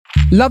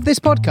Love this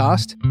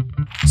podcast?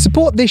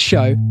 Support this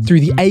show through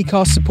the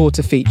Acast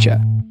supporter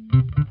feature.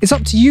 It's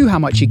up to you how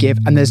much you give,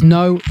 and there's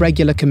no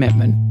regular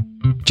commitment.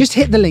 Just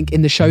hit the link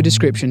in the show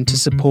description to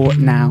support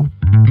now.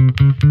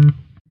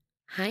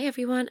 Hi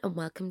everyone, and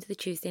welcome to the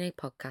Tuesday Night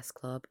Podcast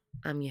Club.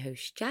 I'm your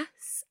host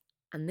Jess,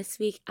 and this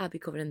week I'll be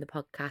covering the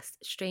podcast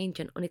Strange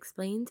and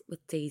Unexplained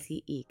with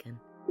Daisy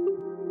Egan.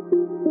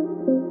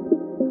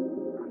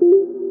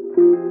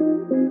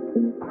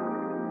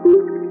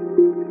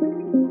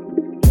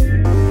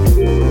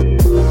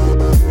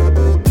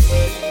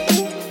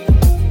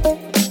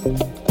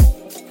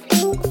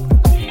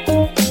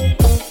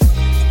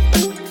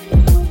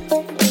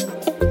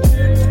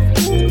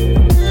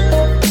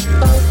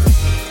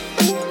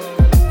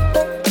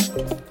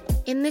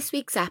 In this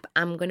week's app,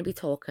 I'm going to be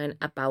talking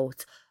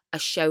about a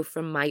show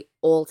from my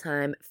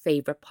all-time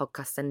favourite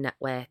podcasting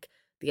network,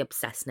 the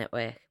Obsessed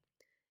Network.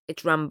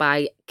 It's run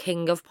by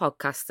King of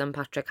Podcasting,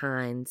 Patrick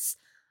Hines,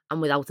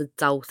 and without a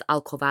doubt,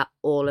 I'll cover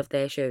all of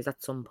their shows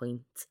at some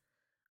point.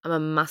 I'm a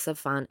massive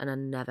fan and I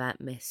never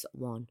miss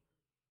one.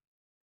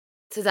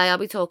 Today I'll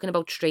be talking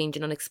about Strange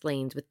and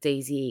Unexplained with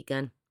Daisy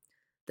Egan.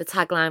 The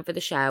tagline for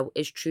the show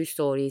is True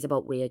Stories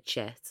About Weird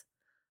Shit.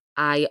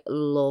 I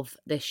love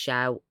this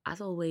show,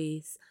 as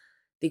always.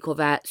 They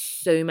cover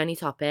so many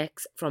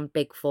topics, from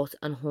Bigfoot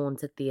and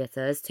haunted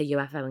theatres to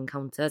UFO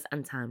encounters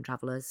and time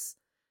travellers.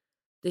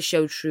 The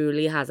show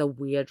truly has a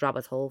weird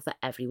rabbit hole for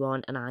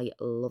everyone, and I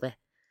love it.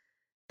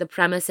 The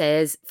premise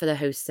is for the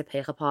hosts to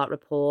pick apart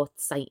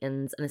reports,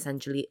 sightings, and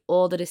essentially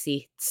all the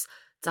receipts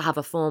to have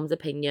a formed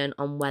opinion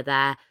on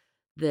whether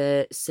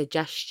the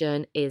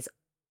suggestion is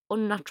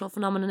unnatural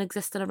phenomenon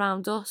existing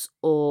around us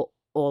or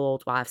all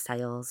old wives'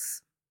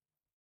 tales.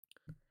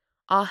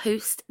 Our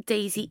host,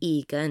 Daisy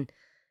Egan,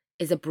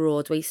 is a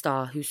Broadway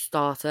star who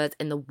started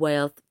in the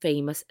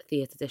world-famous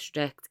theatre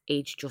district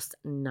aged just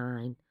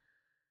 9.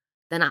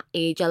 Then at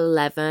age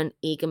 11,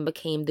 Egan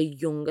became the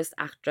youngest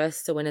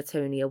actress to win a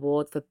Tony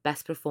Award for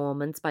Best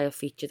Performance by a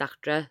Featured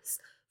Actress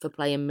for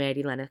playing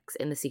Mary Lennox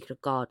in The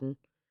Secret Garden.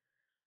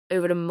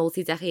 Over a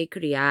multi-decade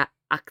career,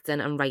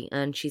 acting and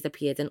writing, she's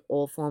appeared in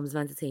all forms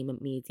of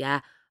entertainment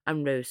media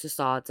and rose to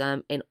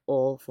stardom in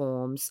all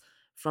forms,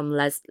 from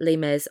Les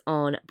Mis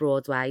on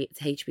Broadway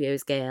to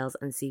HBO's Girls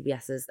and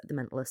CBS's The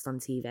Mentalist on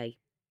TV.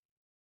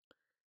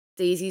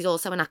 Daisy's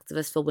also an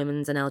activist for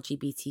women's and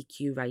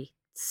LGBTQ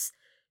rights.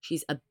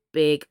 She's a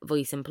big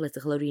voice in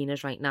political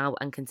arenas right now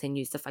and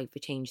continues to fight for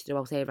change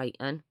throughout her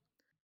writing.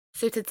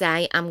 So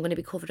today I'm going to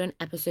be covering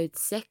episode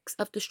 6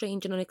 of the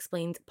Strange and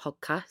Unexplained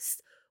podcast,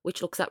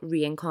 which looks at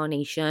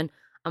reincarnation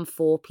and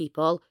 4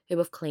 people who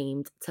have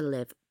claimed to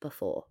live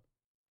before.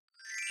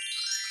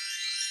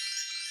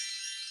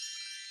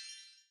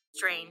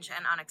 Strange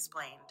and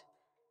Unexplained,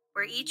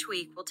 where each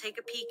week we'll take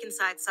a peek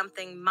inside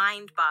something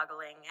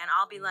mind-boggling and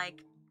I'll be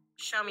like,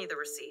 show me the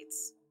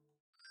receipts.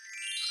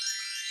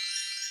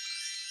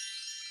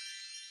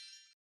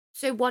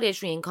 So what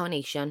is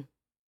reincarnation?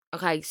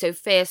 Okay, so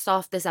first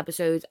off, this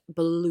episode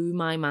blew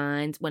my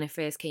mind when it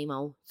first came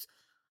out.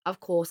 Of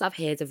course, I've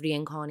heard of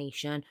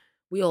reincarnation.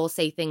 We all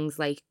say things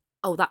like,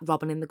 oh, that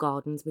robin in the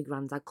garden's my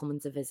granddad coming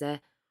to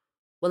visit.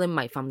 Well, in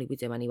my family we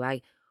do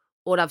anyway.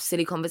 Or have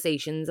silly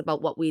conversations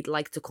about what we'd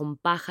like to come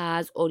back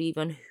as, or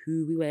even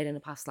who we were in a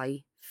past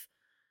life.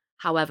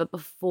 However,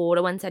 before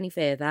I went any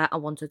further, I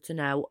wanted to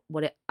know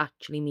what it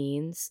actually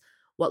means,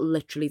 what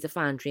literally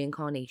defines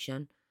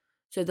reincarnation.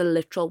 So the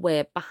literal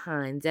word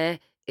behind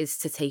it is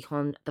to take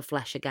on the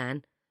flesh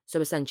again,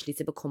 so essentially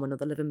to become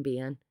another living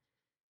being,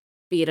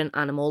 be it an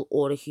animal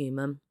or a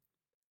human.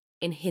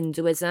 In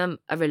Hinduism,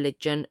 a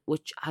religion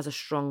which has a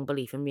strong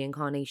belief in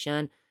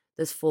reincarnation,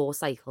 there's 4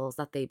 cycles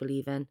that they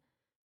believe in: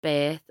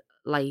 birth,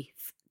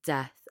 life,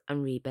 death,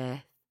 and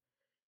rebirth.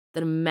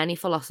 There are many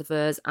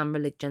philosophers and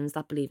religions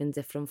that believe in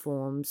different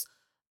forms,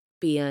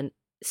 being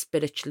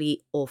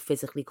spiritually or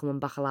physically coming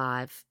back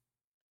alive,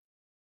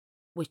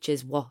 which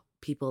is what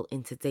people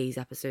in today's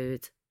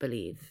episode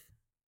believe.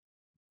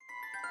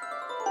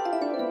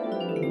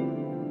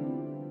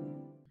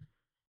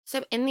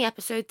 So in the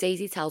episode,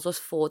 Daisy tells us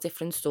 4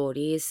 different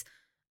stories.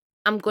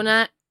 I'm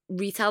gonna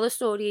retell the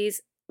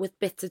stories with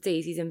bits of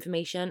Daisy's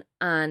information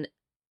and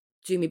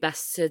do my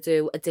best to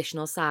do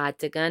additional side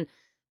digging,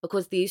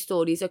 because these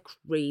stories are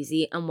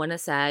crazy, and when I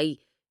say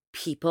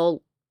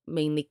people,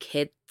 mainly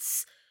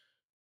kids,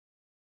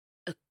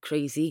 are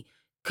crazy,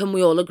 can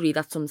we all agree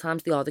that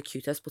sometimes they are the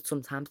cutest, but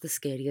sometimes they're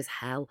scary as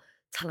hell?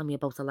 Telling me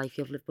about a life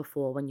you've lived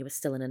before when you were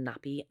still in a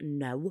nappy?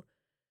 No.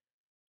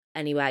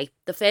 Anyway,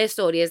 the first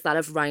story is that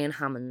of Ryan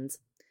Hammond.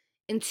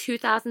 In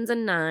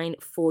 2009,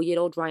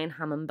 4-year-old Ryan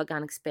Hammond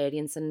began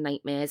experiencing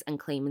nightmares and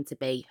claiming to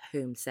be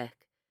homesick.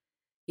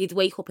 He'd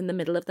wake up in the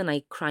middle of the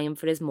night crying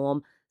for his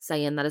mum,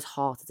 saying that his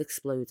heart had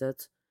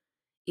exploded.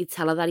 He'd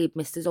tell her that he'd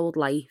missed his old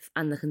life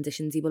and the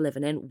conditions he was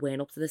living in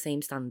weren't up to the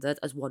same standard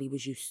as what he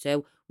was used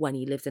to when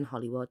he lived in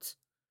Hollywood.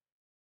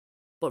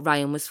 But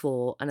Ryan was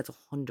 4 and had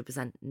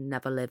 100%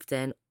 never lived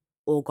in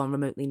or gone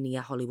remotely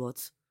near Hollywood.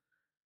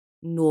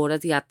 Nor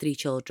had he had 3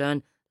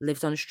 children,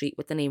 lived on a street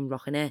with the name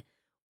Rock in it,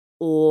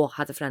 or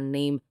had a friend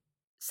named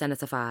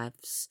Senator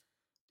Fives,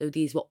 though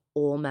these were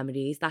all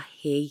memories that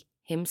he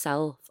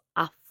himself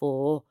at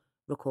 4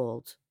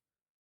 recalled.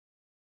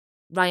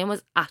 Ryan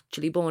was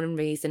actually born and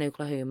raised in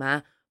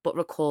Oklahoma, but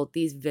recalled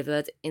these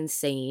vivid,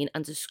 insane,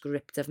 and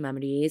descriptive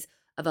memories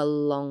of a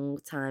long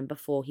time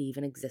before he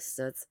even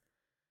existed.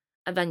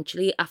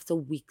 Eventually, after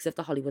weeks of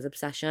the Hollywood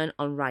obsession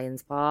on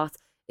Ryan's part,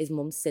 his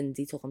mum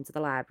Cindy took him to the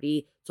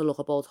library to look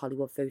up old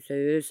Hollywood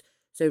photos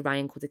so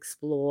Ryan could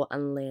explore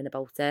and learn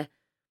about it.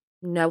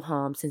 No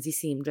harm, since he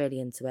seemed really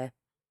into it.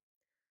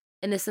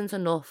 Innocent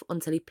enough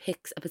until he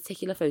picks a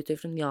particular photo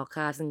from the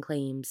archives and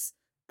claims,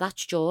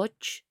 "That's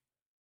George.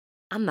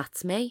 And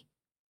that's me."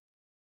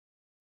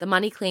 The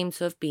man he claimed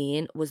to have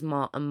been was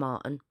Martin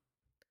Martin,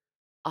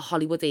 a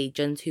Hollywood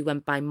agent who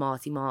went by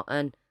Marty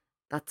Martin,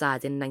 that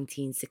died in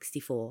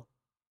 1964.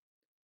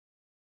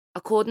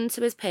 According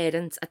to his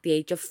parents, at the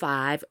age of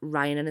 5,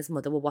 Ryan and his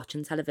mother were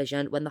watching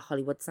television when the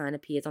Hollywood sign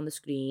appeared on the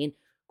screen,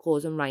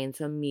 causing Ryan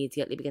to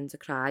immediately begin to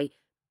cry,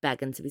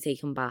 begging to be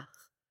taken back.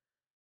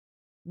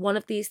 One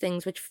of these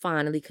things which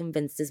finally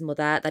convinced his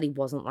mother that he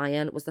wasn't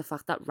lying was the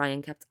fact that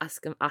Ryan kept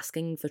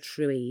asking for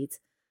True Aid,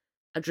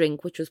 a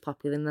drink which was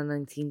popular in the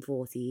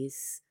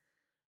 1940s.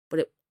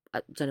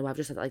 I don't know why I've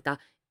just said it like that,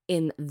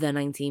 in the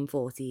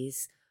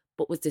 1940s,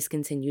 but was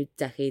discontinued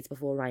decades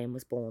before Ryan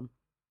was born.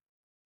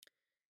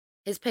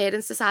 His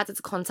parents decided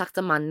to contact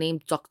a man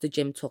named Dr.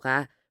 Jim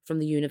Tucker from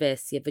the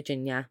University of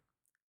Virginia.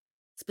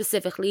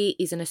 Specifically,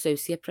 he's an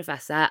associate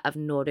professor of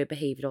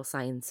neurobehavioral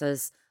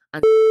sciences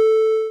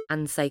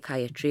and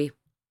psychiatry.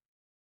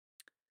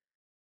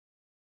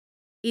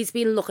 He's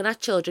been looking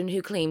at children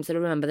who claim to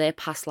remember their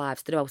past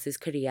lives throughout his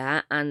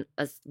career and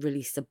has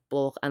released a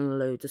book and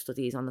loads of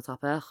studies on the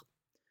topic.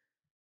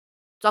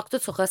 Dr.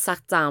 Tucker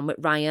sat down with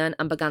Ryan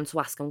and began to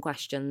ask him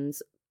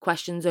questions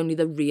only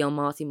the real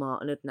Marty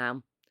Martin would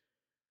know.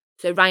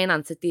 So Ryan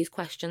answered these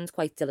questions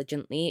quite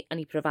diligently, and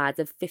he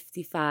provided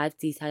 55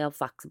 detailed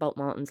facts about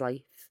Martin's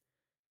life.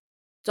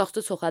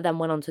 Dr. Tucker then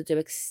went on to do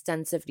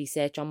extensive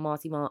research on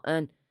Marty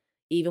Martin,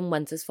 even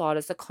went as far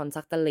as to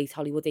contact the late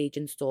Hollywood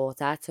agent's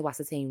daughter to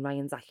ascertain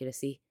Ryan's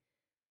accuracy.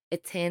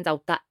 It turned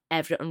out that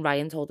everything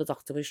Ryan told the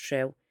doctor was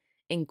true,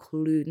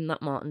 including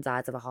that Martin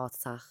died of a heart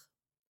attack.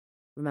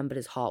 Remember,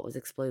 his heart was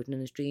exploding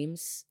in his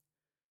dreams.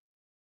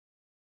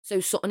 So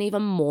something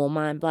even more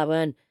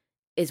mind-blowing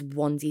is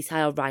one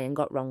detail Ryan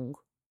got wrong.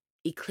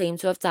 He claimed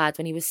to have died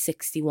when he was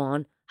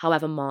 61,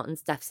 however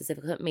Martin's death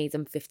certificate made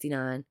him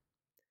 59.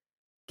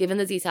 Given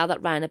the detail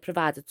that Ryan had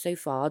provided so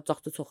far,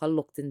 Dr. Tucker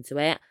looked into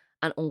it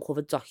and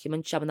uncovered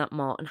documents showing that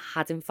Martin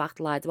had in fact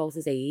lied about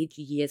his age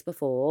years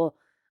before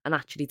and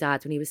actually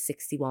died when he was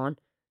 61,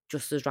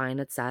 just as Ryan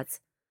had said.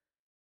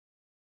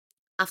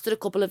 After a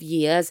couple of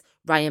years,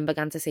 Ryan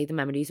began to say the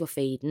memories were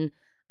fading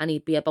and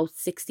he'd be about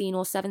 16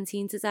 or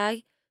 17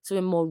 today. So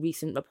in more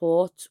recent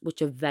reports,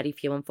 which are very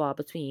few and far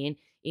between,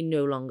 he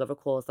no longer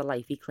recalls the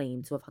life he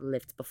claimed to have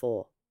lived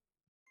before.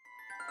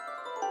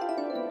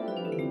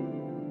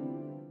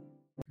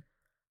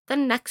 The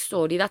next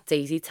story that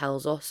Daisy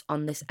tells us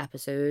on this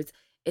episode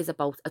is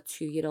about a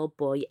 2-year-old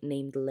boy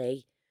named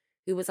Lee,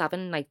 who was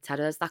having night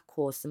terrors that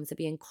caused him to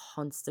be in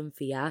constant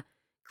fear,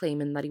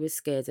 claiming that he was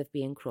scared of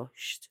being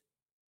crushed.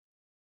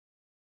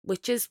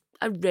 Which is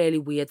a really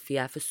weird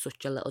fear for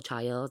such a little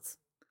child.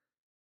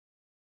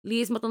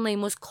 Lee's middle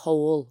name was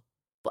Cole,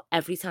 but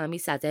every time he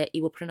said it,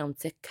 he would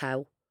pronounce it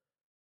cow,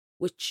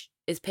 which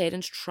his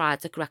parents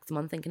tried to correct him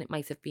on, thinking it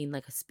might have been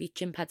like a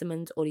speech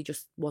impediment or he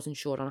just wasn't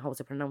sure on how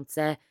to pronounce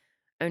it,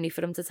 only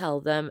for him to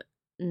tell them,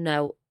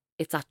 no,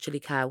 it's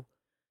actually cow,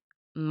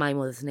 my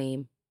mother's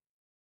name,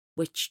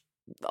 which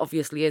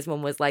obviously his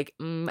mum was like,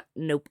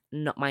 nope,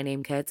 not my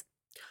name, kid.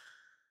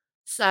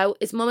 So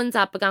his mum and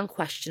dad began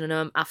questioning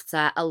him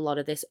after a lot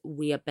of this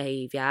weird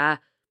behaviour,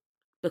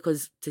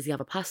 because does he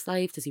have a past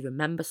life? Does he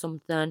remember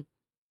something?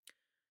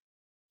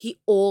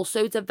 He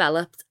also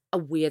developed a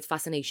weird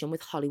fascination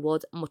with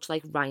Hollywood, much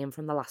like Ryan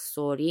from the last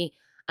story,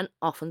 and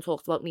often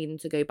talked about needing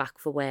to go back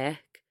for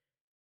work.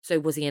 So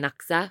was he an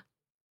actor?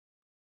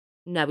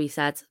 No, he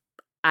said,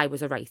 I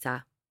was a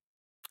writer.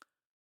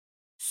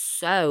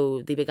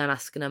 So they began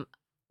asking him,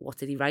 what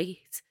did he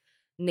write?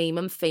 Name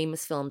him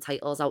famous film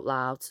titles out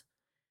loud.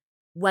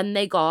 When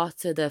they got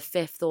to the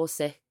 5th or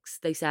 6th,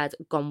 they said,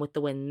 Gone with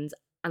the Wind.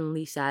 And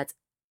Lee said,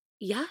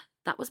 yeah,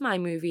 that was my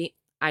movie.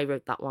 I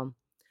wrote that one.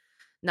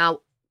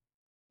 Now,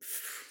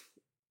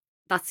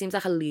 that seems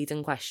like a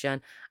leading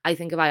question. I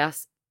think if I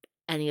asked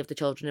any of the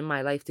children in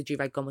my life, did you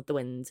write Gone with the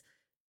Wind?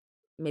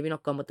 Maybe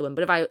not Gone with the Wind,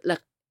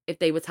 but if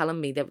they were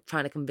telling me, they were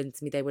trying to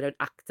convince me they were an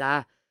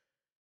actor,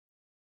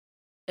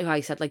 if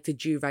I said, like,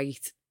 did you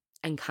write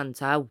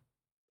Encanto?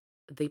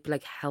 They'd be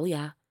like, hell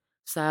yeah.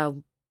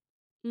 So,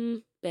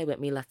 bear with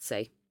me, let's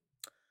see.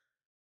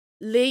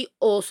 Lee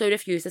also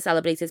refused to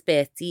celebrate his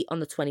birthday on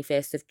the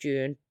 21st of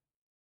June,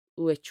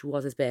 which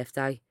was his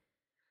birthday,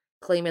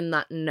 claiming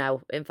that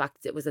no, in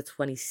fact, it was the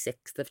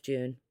 26th of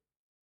June.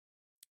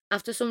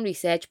 After some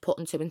research,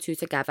 putting 2 and 2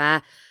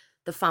 together,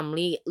 the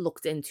family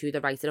looked into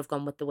the writer of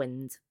Gone with the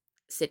Wind,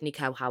 Sidney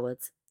Cow Howard,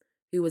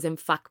 who was in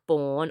fact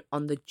born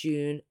on the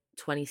June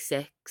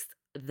 26th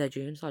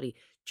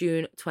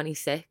June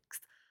 26th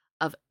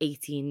of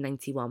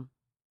 1891.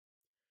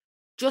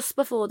 Just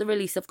before the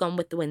release of Gone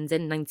with the Wind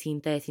in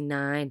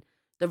 1939,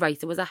 the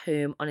writer was at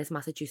home on his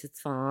Massachusetts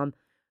farm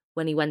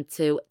when he went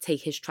to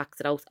take his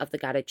tractor out of the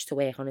garage to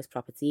work on his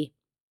property.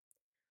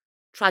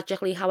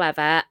 Tragically,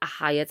 however, a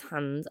hired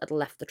hand had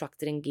left the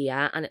tractor in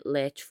gear and it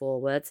lurched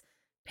forward,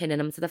 pinning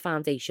him to the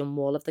foundation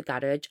wall of the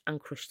garage and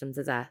crushed him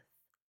to death.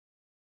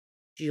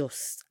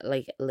 Just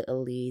like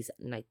little Lee's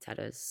night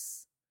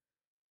terrors.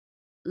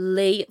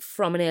 Lee,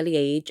 from an early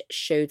age,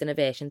 showed an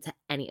aversion to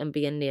anything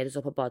being near his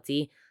upper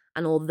body,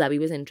 and although he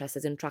was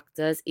interested in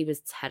tractors, he was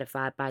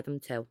terrified by them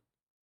too.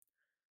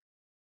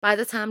 By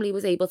the time Lee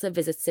was able to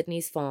visit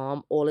Sydney's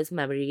farm, all his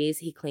memories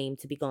he claimed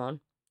to be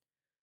gone.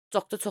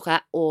 Dr.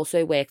 Tucker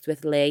also worked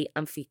with Lee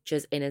and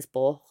features in his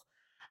book.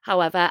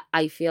 However,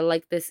 I feel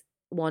like this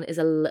one is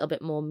a little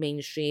bit more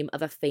mainstream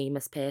of a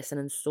famous person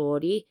and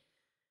story.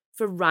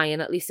 For Ryan,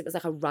 at least it was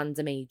like a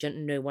random agent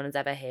no one had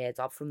ever heard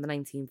of from the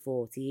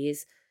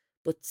 1940s.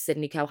 But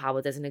Sidney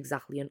Howard isn't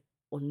exactly an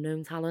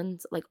unknown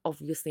talent. Like,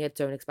 obviously, I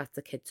don't expect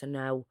a kid to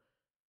know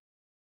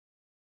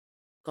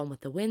Gone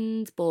with the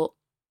Wind, but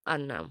I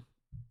don't know.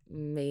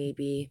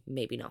 Maybe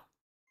not.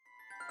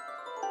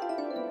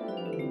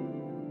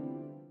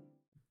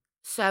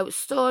 So,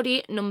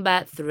 story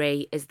number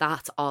 3 is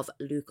that of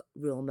Luke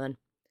Ruhlman.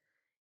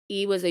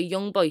 He was a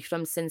young boy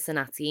from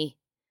Cincinnati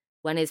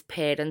when his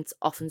parents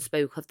often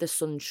spoke of the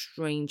son's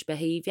strange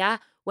behaviour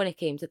when it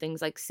came to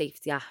things like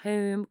safety at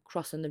home,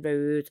 crossing the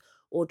road,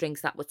 or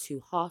drinks that were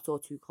too hot or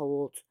too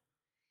cold.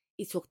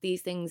 He took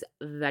these things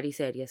very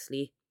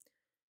seriously,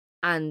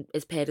 and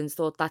his parents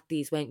thought that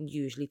these weren't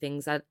usually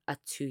things that a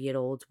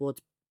 2-year-old would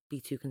be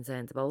too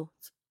concerned about.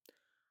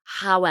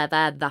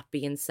 However, that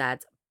being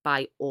said,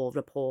 by all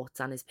reports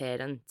and his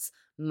parents,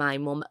 my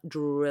mum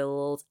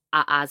drilled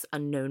as a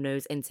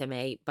no-nos into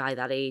me by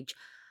that age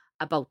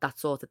about that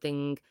sort of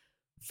thing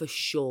for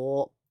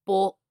sure.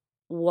 But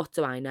what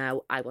do I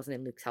know? I wasn't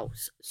in Luke's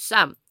house.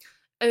 So,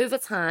 over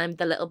time,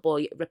 the little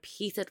boy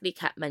repeatedly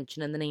kept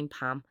mentioning the name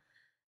Pam.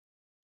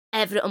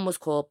 Everything was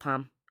called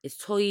Pam. His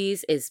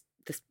toys,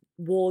 the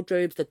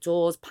wardrobes, the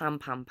doors, Pam,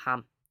 Pam,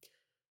 Pam.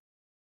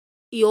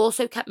 He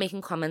also kept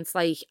making comments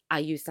like, I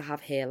used to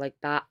have hair like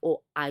that,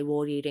 or I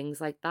wore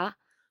earrings like that.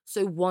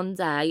 So one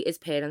day, his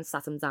parents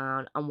sat him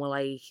down and were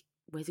like,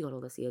 where's he got all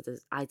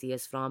these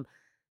ideas from?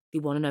 They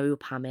want to know who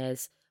Pam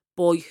is.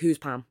 Boy, who's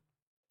Pam?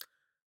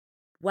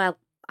 Well,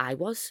 I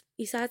was,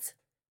 he said.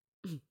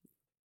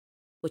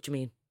 What do you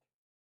mean?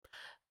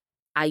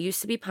 I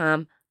used to be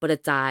Pam, but I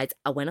died.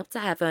 I went up to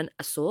heaven,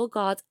 I saw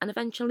God, and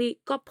eventually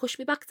God pushed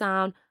me back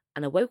down,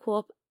 and I woke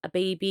up a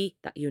baby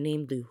that you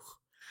named Luke.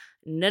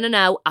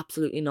 No,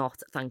 absolutely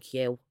not. Thank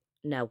you.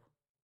 No.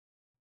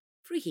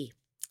 Freaky.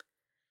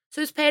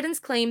 So his parents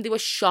claimed they were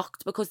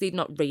shocked because they'd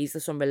not raised the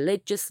son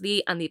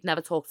religiously and they'd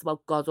never talked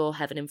about God or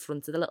heaven in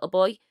front of the little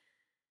boy.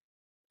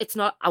 It's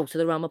not out of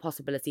the realm of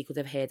possibility he could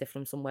have heard it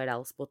from somewhere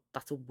else, but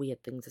that's a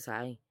weird thing to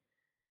say.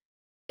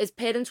 His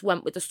parents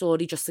went with the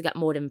story just to get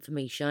more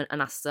information and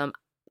asked them,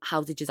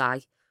 how did you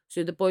die?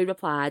 So the boy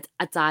replied,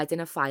 I died in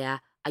a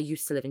fire. I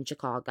used to live in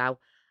Chicago.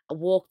 I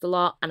walked a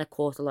lot and I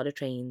caught a lot of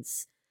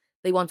trains.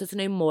 They wanted to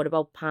know more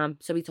about Pam,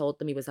 so he told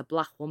them he was a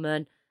black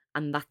woman,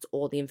 and that's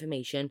all the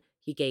information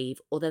he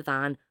gave other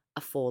than a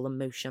fall in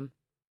motion.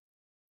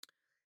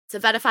 To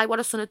verify what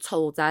her son had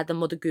told her, the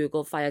mother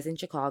Googled fires in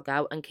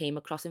Chicago and came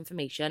across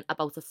information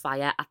about a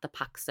fire at the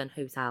Paxton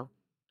Hotel.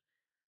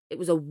 It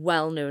was a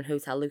well-known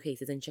hotel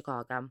located in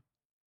Chicago.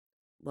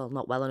 Well,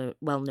 not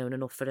well-known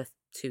enough for a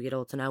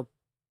 2-year-old to know,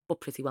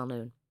 but pretty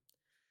well-known.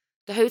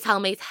 The hotel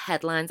made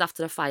headlines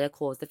after a fire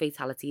caused the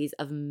fatalities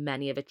of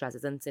many of its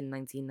residents in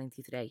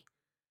 1993.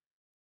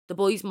 The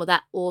boy's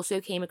mother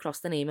also came across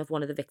the name of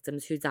one of the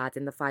victims who died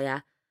in the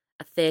fire,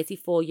 a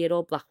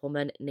 34-year-old black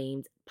woman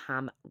named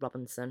Pam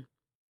Robinson.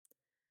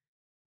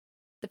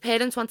 The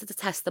parents wanted to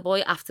test the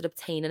boy after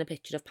obtaining a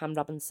picture of Pam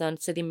Robinson,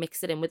 so they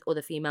mixed it in with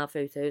other female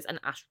photos and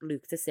asked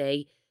Luke to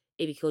see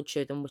if he could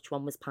show them which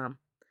one was Pam.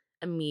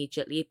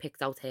 Immediately, he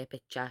picked out her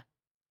picture,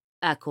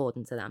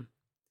 according to them.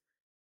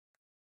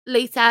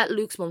 Later,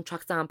 Luke's mum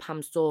tracked down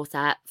Pam's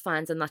daughter,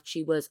 finding that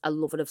she was a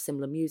lover of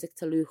similar music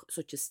to Luke,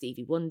 such as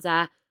Stevie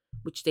Wonder,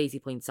 which Daisy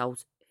points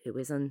out, who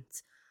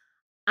isn't,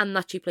 and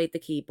that she played the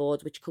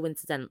keyboard, which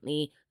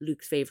coincidentally,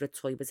 Luke's favourite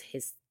toy was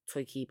his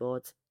toy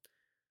keyboard.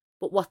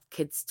 But what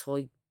kid's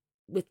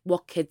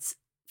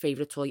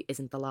favourite toy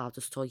isn't the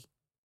loudest toy,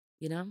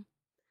 you know?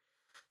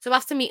 So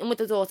after meeting with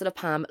the daughter of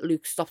Pam,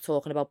 Luke stopped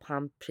talking about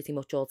Pam pretty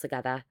much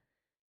altogether.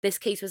 This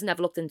case was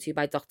never looked into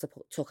by Dr.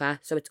 Tucker,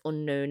 so it's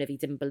unknown if he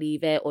didn't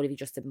believe it or if he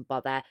just didn't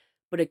bother.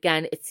 But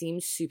again, it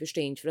seems super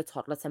strange for a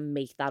toddler to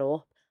make that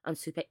up and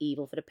super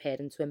evil for a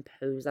parent to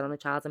impose that on a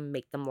child and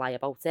make them lie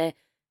about it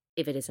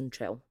if it isn't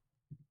true.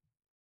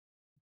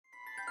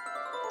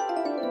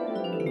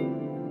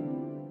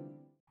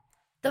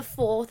 The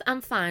fourth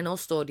and final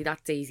story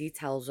that Daisy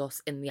tells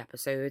us in the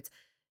episode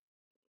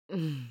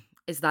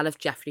is that of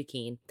Jeffrey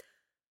Keane.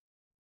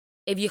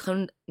 If you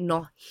can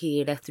not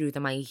hear it through the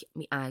mic,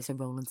 my eyes are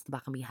rolling to the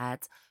back of my head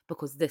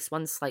because this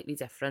one's slightly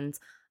different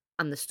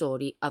and the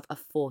story of a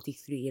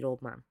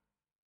 43-year-old man.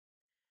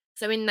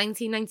 So in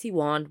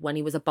 1991, when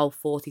he was about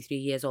 43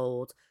 years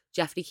old,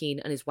 Jeffrey Keane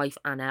and his wife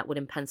Anna were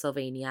in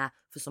Pennsylvania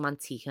for some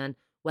antiquing.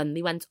 When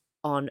they went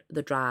on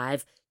the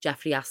drive,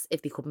 Jeffrey asked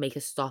if they could make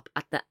a stop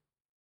at the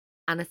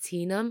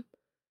Antietam,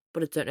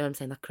 but I don't know if I'm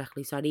saying that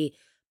correctly, sorry,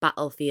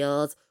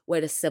 battlefield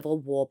where a Civil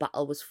War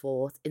battle was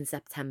fought in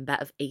September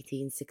of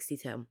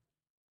 1862.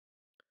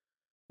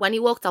 When he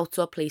walked out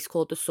to a place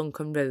called the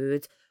Sunken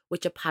Road,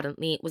 which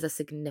apparently was a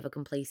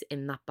significant place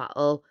in that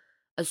battle,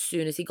 as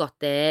soon as he got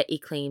there, he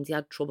claimed he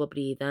had trouble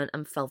breathing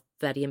and felt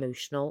very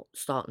emotional,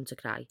 starting to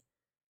cry.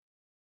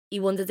 He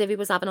wondered if he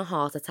was having a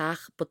heart attack,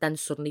 but then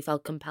suddenly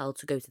felt compelled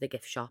to go to the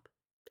gift shop.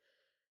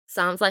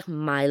 Sounds like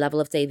my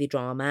level of daily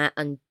drama,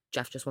 and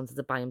Jeff just wanted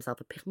to buy himself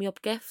a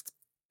pick-me-up gift.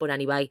 But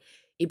anyway,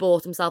 he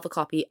bought himself a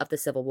copy of the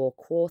Civil War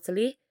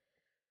Quarterly.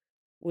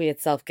 Weird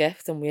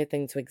self-gift and weird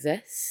thing to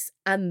exist.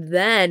 And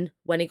then,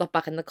 when he got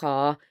back in the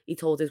car, he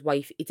told his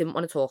wife he didn't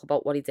want to talk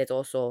about what he did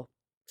or saw.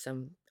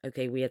 So,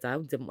 okay,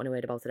 weirdo, didn't want to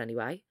hear about it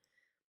anyway.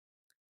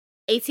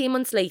 18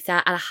 months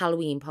later, at a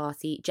Halloween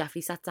party,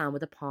 Jeffrey sat down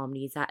with a palm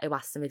reader who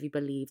asked him if he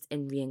believed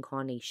in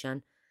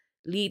reincarnation,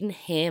 leading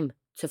him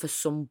to, for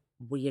some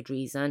weird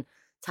reason,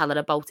 tell her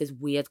about his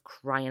weird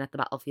crying at the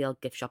battlefield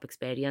gift shop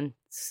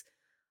experience.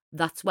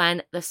 That's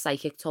when the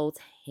psychic told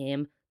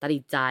him that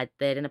he died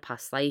there in a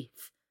past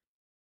life.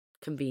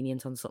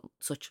 Convenient on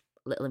such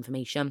little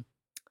information.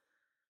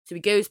 So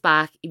he goes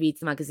back, he reads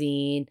the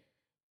magazine,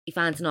 he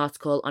finds an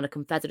article on a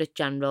Confederate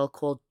general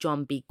called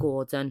John B.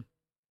 Gordon.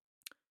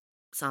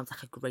 Sounds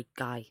like a great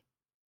guy.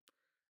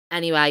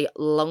 Anyway,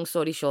 long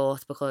story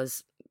short,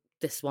 because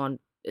this one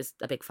is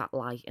a big fat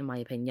lie in my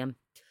opinion.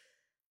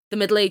 The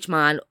middle-aged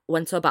man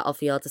went to a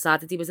battlefield,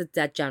 decided he was a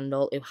dead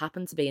general who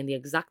happened to be in the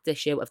exact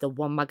issue of the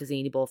one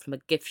magazine he bought from a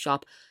gift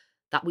shop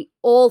that we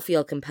all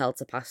feel compelled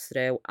to pass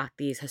through at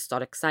these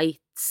historic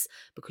sites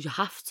because you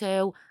have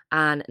to,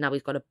 and now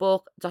he's got a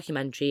book,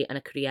 documentary and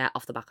a career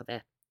off the back of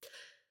it.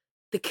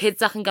 The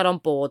kids I can get on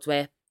board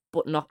with,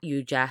 but not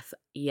you, Jeff,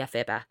 you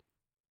fibber.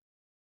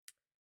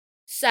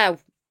 So,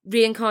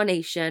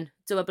 reincarnation,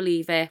 do I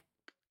believe it?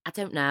 I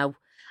don't know.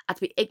 I'd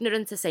be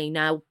ignorant to say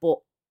no, but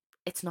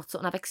it's not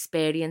something I've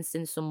experienced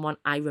in someone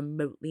I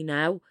remotely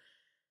know.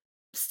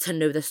 Just to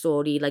know the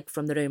story like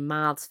from their own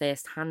mouths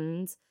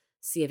firsthand,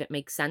 see if it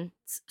makes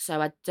sense. So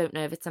I don't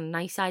know if it's a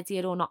nice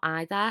idea or not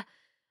either.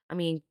 I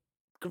mean,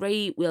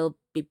 great, we'll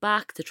be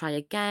back to try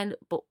again,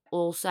 but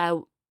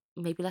also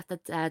maybe let the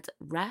dead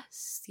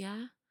rest,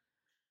 yeah?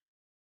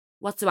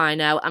 What do I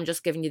know? I'm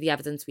just giving you the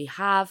evidence we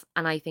have,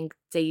 and I think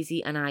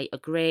Daisy and I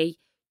agree.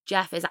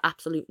 Jeff is an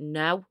absolute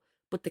no,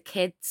 but the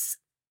kids,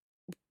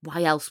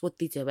 why else would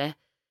they do it?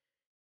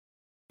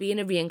 Being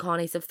a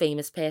reincarnated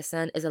famous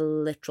person is a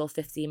literal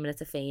 15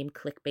 minutes of fame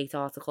clickbait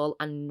article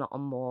and not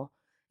more.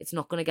 It's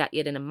not going to get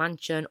you in a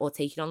mansion or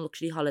take you on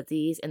luxury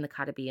holidays in the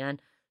Caribbean,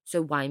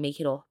 so why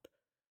make it up?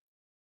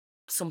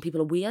 Some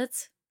people are weird,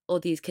 or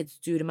these kids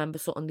do remember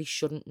something they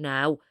shouldn't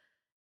know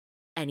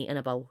anything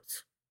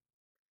about.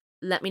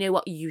 Let me know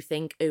what you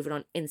think over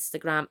on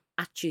Instagram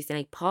at Tuesday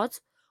Night Pod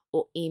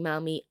or email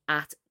me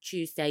at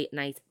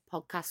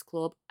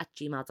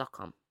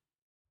tuesdaynightpodcastclub@gmail.com.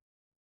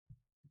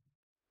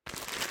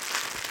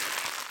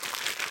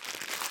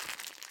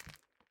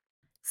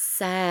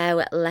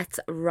 So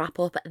let's wrap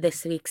up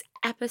this week's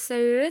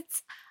episode.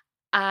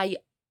 I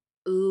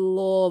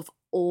love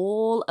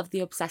all of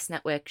the Obsessed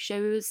Network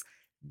shows.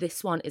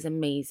 This one is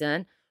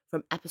amazing.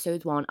 From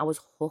episode 1, I was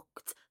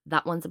hooked.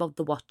 That one's about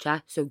The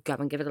Watcher, so go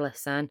and give it a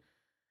listen.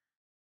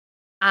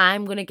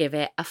 I'm going to give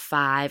it a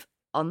 5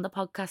 on the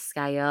podcast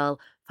scale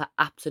for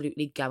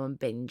absolutely go and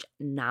binge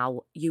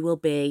now. You will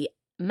be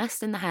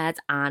messed in the head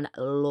and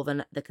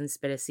loving the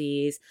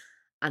conspiracies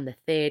and the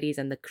theories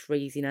and the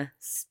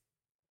craziness.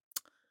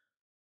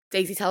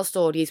 Daisy tells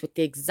stories with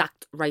the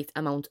exact right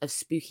amount of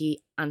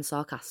spooky and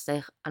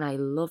sarcastic, and I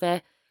love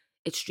it.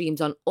 It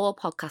streams on all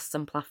podcasts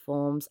and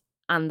platforms,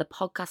 and the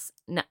Podcast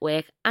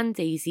Network and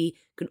Daisy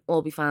can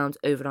all be found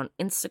over on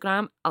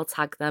Instagram. I'll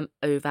tag them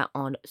over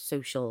on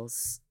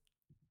socials.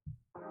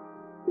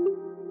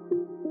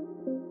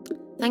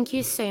 Thank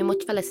you so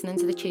much for listening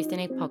to the Tuesday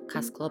Night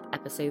Podcast Club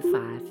episode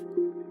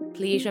 5.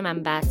 Please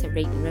remember to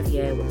rate and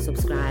review,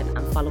 subscribe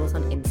and follow us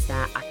on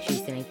Insta at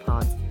Tuesday Night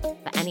Pod.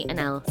 For anything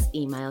else,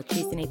 email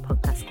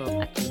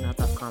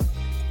tuesdaynightpodcastclub@gmail.com.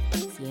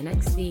 See you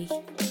next week.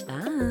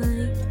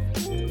 Bye.